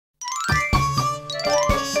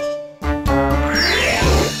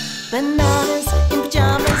Bananas in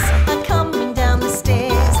pyjamas are coming down the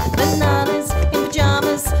stairs. Bananas in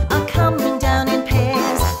pyjamas are coming down in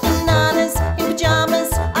pairs. Bananas in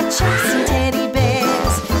pyjamas are chasing teddy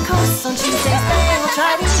bears. 'Cause on Tuesdays they will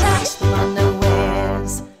try to catch them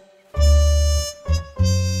unawares.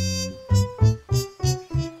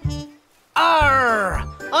 Arr!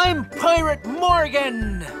 I'm Pirate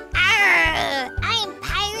Morgan! Arr! I'm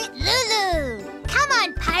Pirate Lulu! Come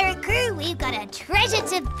on, pirate crew, we've got a treasure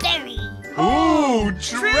to bury! Ooh,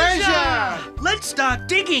 treasure! Let's start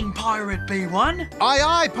digging, Pirate B1. Aye,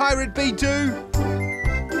 aye, Pirate B2.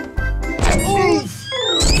 Oof!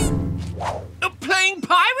 Playing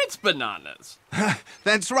pirates, Bananas.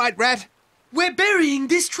 That's right, Rat. We're burying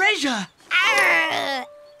this treasure. Arr!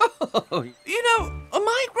 Oh, you know,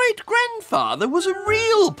 my great-grandfather was a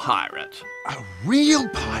real pirate. A real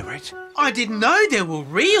pirate? I didn't know there were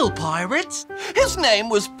real pirates. His name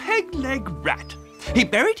was Peg-Leg Rat. He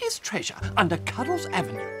buried his treasure under Cuddles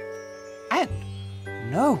Avenue. And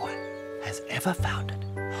no one has ever found it.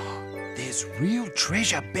 There's real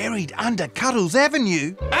treasure buried under Cuddles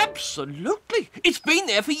Avenue. Absolutely. It's been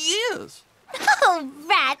there for years. Oh,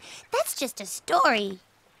 Rat, that's just a story.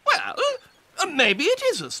 Well, maybe it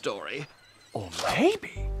is a story. Or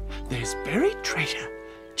maybe there's buried treasure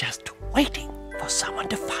just waiting for someone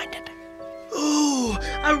to find it. Ooh,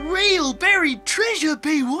 a real buried treasure,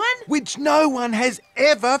 B1. Which no one has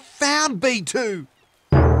ever found, B2.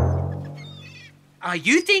 Are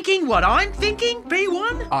you thinking what I'm thinking,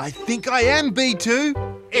 B1? I think I am, B2.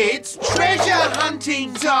 It's treasure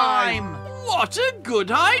hunting time! What a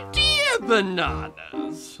good idea,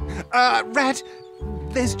 Bananas. Rat,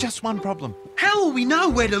 there's just one problem. How will we know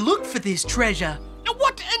where to look for this treasure?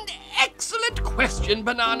 What an excellent question,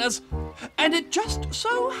 Bananas. And it just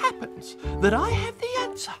so happens that I have the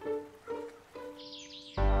answer.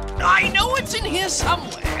 I know it's in here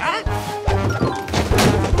somewhere.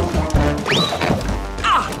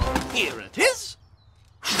 Ah, here it is.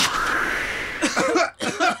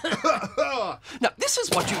 Now, this is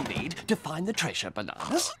what you need to find the treasure,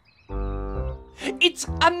 Bananas. It's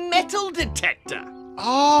a metal detector.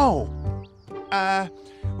 Oh!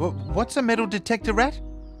 What's a metal detector, Rat?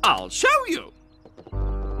 I'll show you.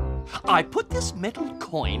 I put this metal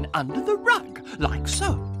coin under the rug, like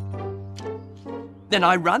so. Then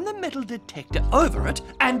I run the metal detector over it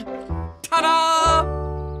and ta-da!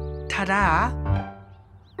 Ta-da!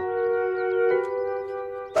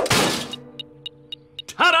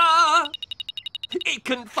 Ta-da! It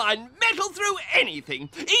can find metal through anything,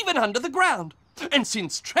 even under the ground. And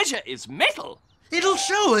since treasure is metal, it'll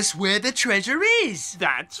show us where the treasure is.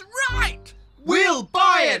 That's right. We'll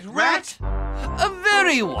buy it, Rat! A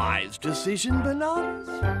very wise decision, Bananas.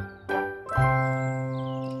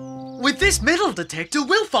 With this metal detector,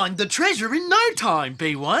 we'll find the treasure in no time,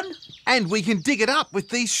 B1. And we can dig it up with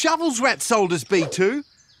these shovels Rat sold us, B2.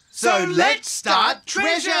 So let's start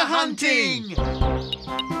treasure hunting!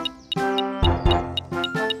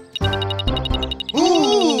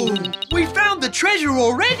 Ooh! We found the treasure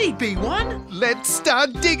already, B1. Let's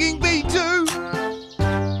start digging, B2.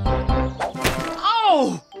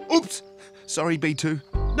 Oh! Oops. Sorry, B2.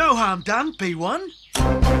 No harm done, B1.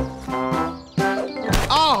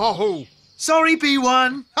 Oh! Sorry,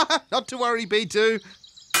 B1. Not to worry, B2.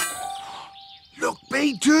 Look,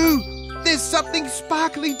 B2. There's something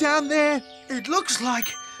sparkly down there. It looks like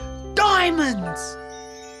diamonds.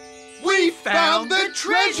 We found the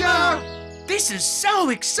treasure! This is so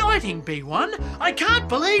exciting, B1. I can't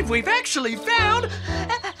believe we've actually found a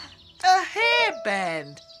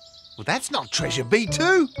hairband. Well, that's not treasure,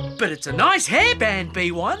 B2. But it's a nice hairband,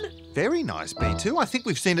 B1. Very nice, B2. I think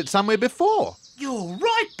we've seen it somewhere before. You're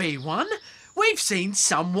right, B1. We've seen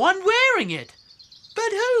someone wearing it.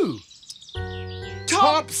 But who?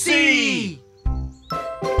 Topsy!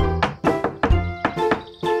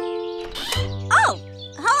 Oh,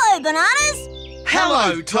 hello, Bananas.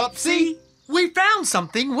 Hello, Topsy! We found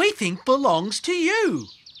something we think belongs to you.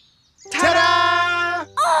 Ta-da!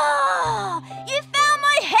 Oh, you found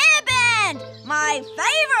my hairband! My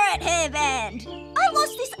favourite hairband! I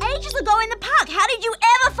lost this ages ago in the park. How did you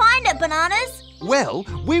ever find it, Bananas? Well,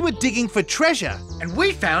 we were digging for treasure. And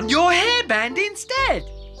we found your hairband instead.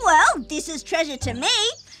 Well, this is treasure to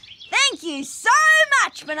me. Thank you so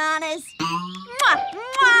much, Bananas. Mwah,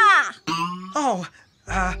 mwah. Oh,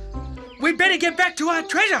 we'd better get back to our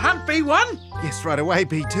treasure hunt, B1. Yes, right away,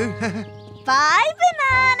 B2. Bye,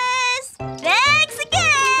 Bananas. Thanks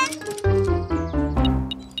again.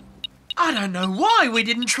 I don't know why we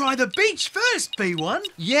didn't try the beach first, B1.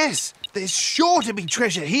 Yes, there's sure to be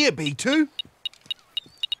treasure here, B2.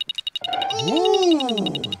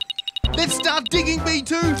 Ooh! Let's start digging,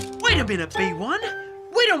 B2. Wait a minute, B1.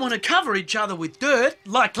 We don't want to cover each other with dirt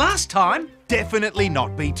like last time. Definitely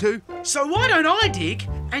not, B2. So why don't I dig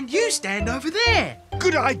and you stand over there?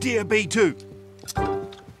 Good idea, B2.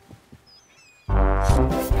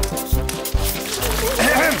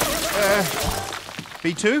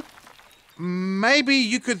 B2? Maybe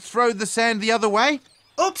you could throw the sand the other way?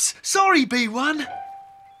 Oops, sorry, B1.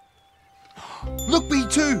 Look,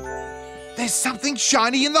 B2. There's something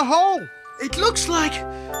shiny in the hole. It looks like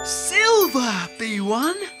silver,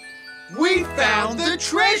 B1. We found the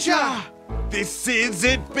treasure. This is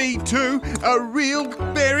it, B2. A real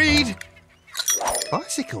buried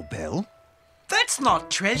bicycle bell. That's not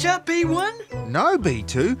treasure, B1. No,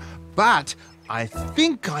 B2, but I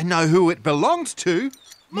think I know who it belongs to.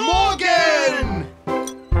 Morgan!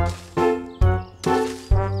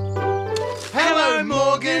 Hello,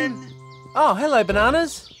 Morgan. Oh, hello,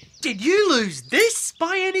 Bananas. Did you lose this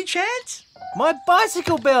by any chance? My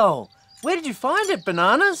bicycle bell. Where did you find it,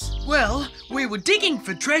 Bananas? Well, we were digging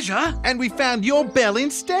for treasure. And we found your bell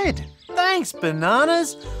instead. Thanks,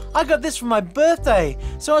 Bananas. I got this for my birthday,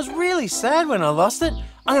 so I was really sad when I lost it.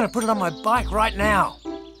 I'm going to put it on my bike right now.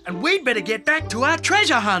 And we'd better get back to our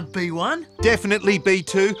treasure hunt, B1. Definitely,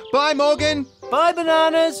 B2. Bye, Morgan. Bye,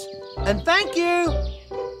 Bananas. And thank you.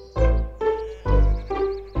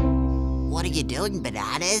 What are you doing,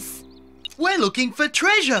 Bananas? We're looking for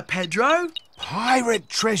treasure, Pedro. Pirate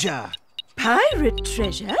treasure. Pirate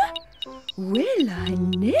treasure? Well, I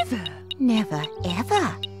never. Never,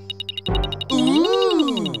 ever.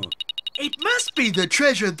 Ooh! It must be the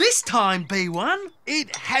treasure this time, B1.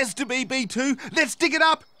 It has to be, B2. Let's dig it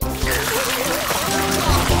up.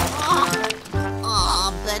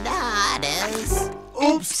 Oh, Bananas.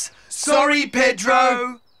 Oops, sorry,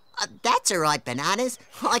 Pedro. That's all right, Bananas.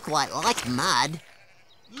 I quite like mud.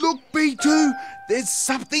 Look, B2. There's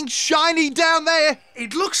something shiny down there.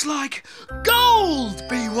 It looks like gold,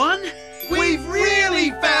 B1. We've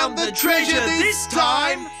really found the treasure this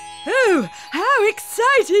time. Oh, how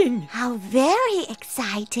exciting! How very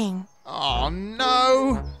exciting. Oh,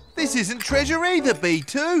 no. This isn't treasure either,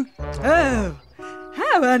 B2. Oh,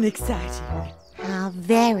 how unexciting. How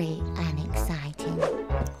very unexciting.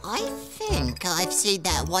 I think I've seen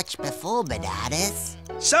that watch before, Bananas.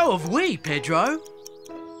 So have we, Pedro.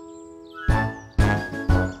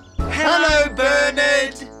 Hello,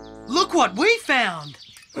 Bernard. Look what we found.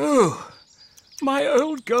 Oh, my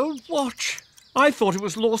old gold watch. I thought it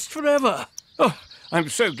was lost forever. Oh, I'm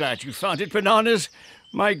so glad you found it, Bananas.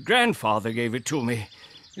 My grandfather gave it to me.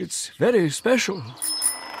 It's very special.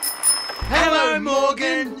 Hello,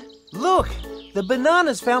 Morgan. Look, the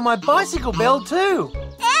Bananas found my bicycle bell too.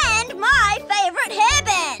 And my favourite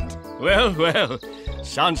hairband. Well, well,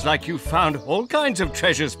 sounds like you found all kinds of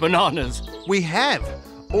treasures, Bananas. We have.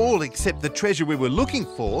 All except the treasure we were looking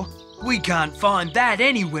for. We can't find that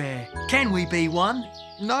anywhere. Can we, B1?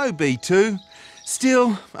 No, B2.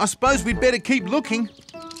 Still, I suppose we'd better keep looking.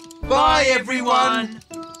 Bye, everyone.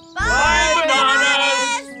 Bye,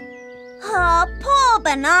 Bananas. Oh, poor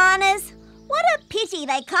Bananas. What a pity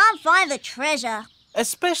they can't find the treasure.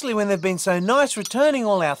 Especially when they've been so nice returning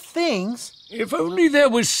all our things. If only there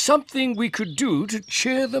was something we could do to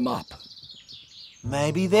cheer them up.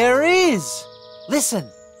 Maybe there is. Listen.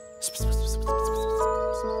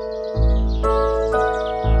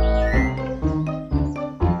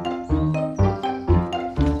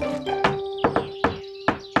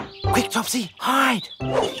 Quick, Topsy, hide.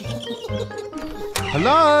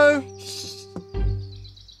 Hello?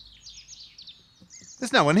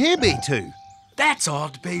 There's no one here, B2. That's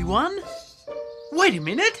odd, B1. Wait a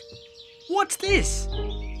minute. What's this?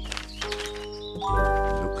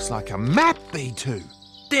 Looks like a map, B2.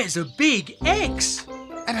 There's a big X.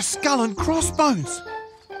 And a skull and crossbones.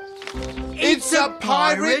 It's a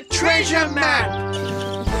pirate treasure map.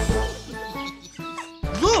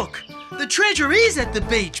 Look, the treasure is at the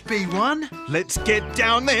beach, B1. Let's get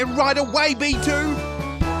down there right away, B2.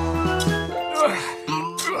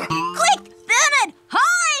 Quick, Bernard,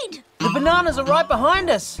 hide! The Bananas are right behind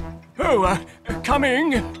us. Oh,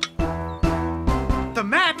 coming. The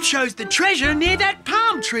map shows the treasure near that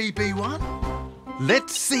palm tree, B1.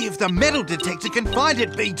 Let's see if the metal detector can find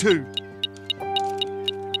it, B2.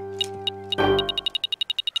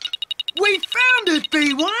 We found it,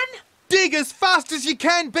 B1. Dig as fast as you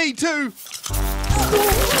can, B2.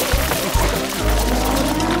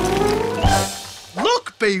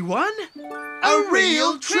 Look, B1. A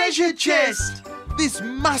real treasure chest. This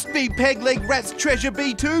must be Pegleg Rat's treasure,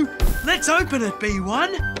 B2. Let's open it,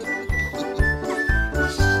 B1.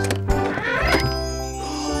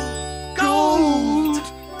 Gold!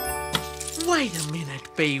 Wait a minute,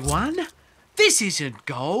 B1. This isn't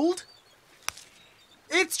gold.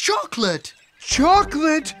 It's chocolate.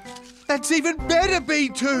 Chocolate? That's even better,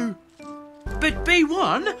 B2. But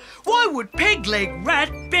B1, why would Pegleg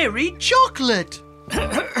Rat bury chocolate?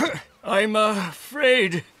 I'm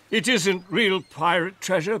afraid it isn't real pirate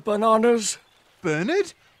treasure, Bananas.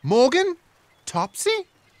 Bernard? Morgan? Topsy?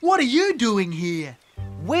 What are you doing here?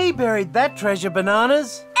 We buried that treasure,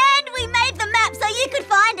 Bananas. And we made the map so you could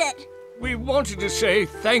find it. We wanted to say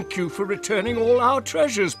thank you for returning all our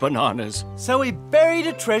treasures, Bananas. So we buried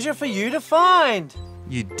a treasure for you to find.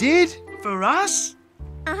 You did? For us?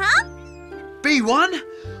 Uh-huh. B1,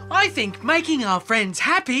 I think making our friends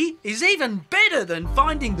happy is even better than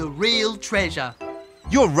finding the real treasure.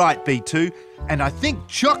 You're right, B2. And I think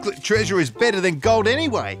chocolate treasure is better than gold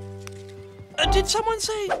anyway. Did someone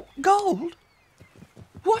say gold?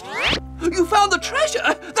 What? You found the treasure?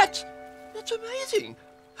 That's amazing.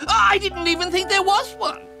 I didn't even think there was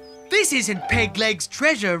one. This isn't Pegleg's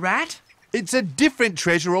treasure, Rat. It's a different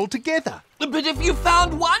treasure altogether. But if you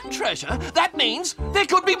found one treasure, that means there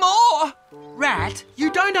could be more. Rat,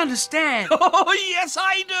 you don't understand. Oh, yes,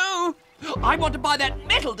 I do. I want to buy that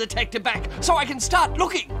metal detector back so I can start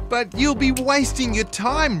looking. But you'll be wasting your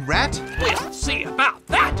time, Rat. We'll see about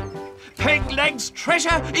that. Pegleg's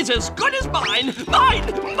treasure is as good as mine.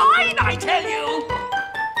 Mine, I tell you.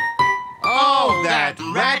 Oh, that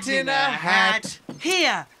rat in a hat.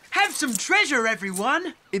 Here, have some treasure,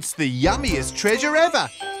 everyone. It's the yummiest treasure ever.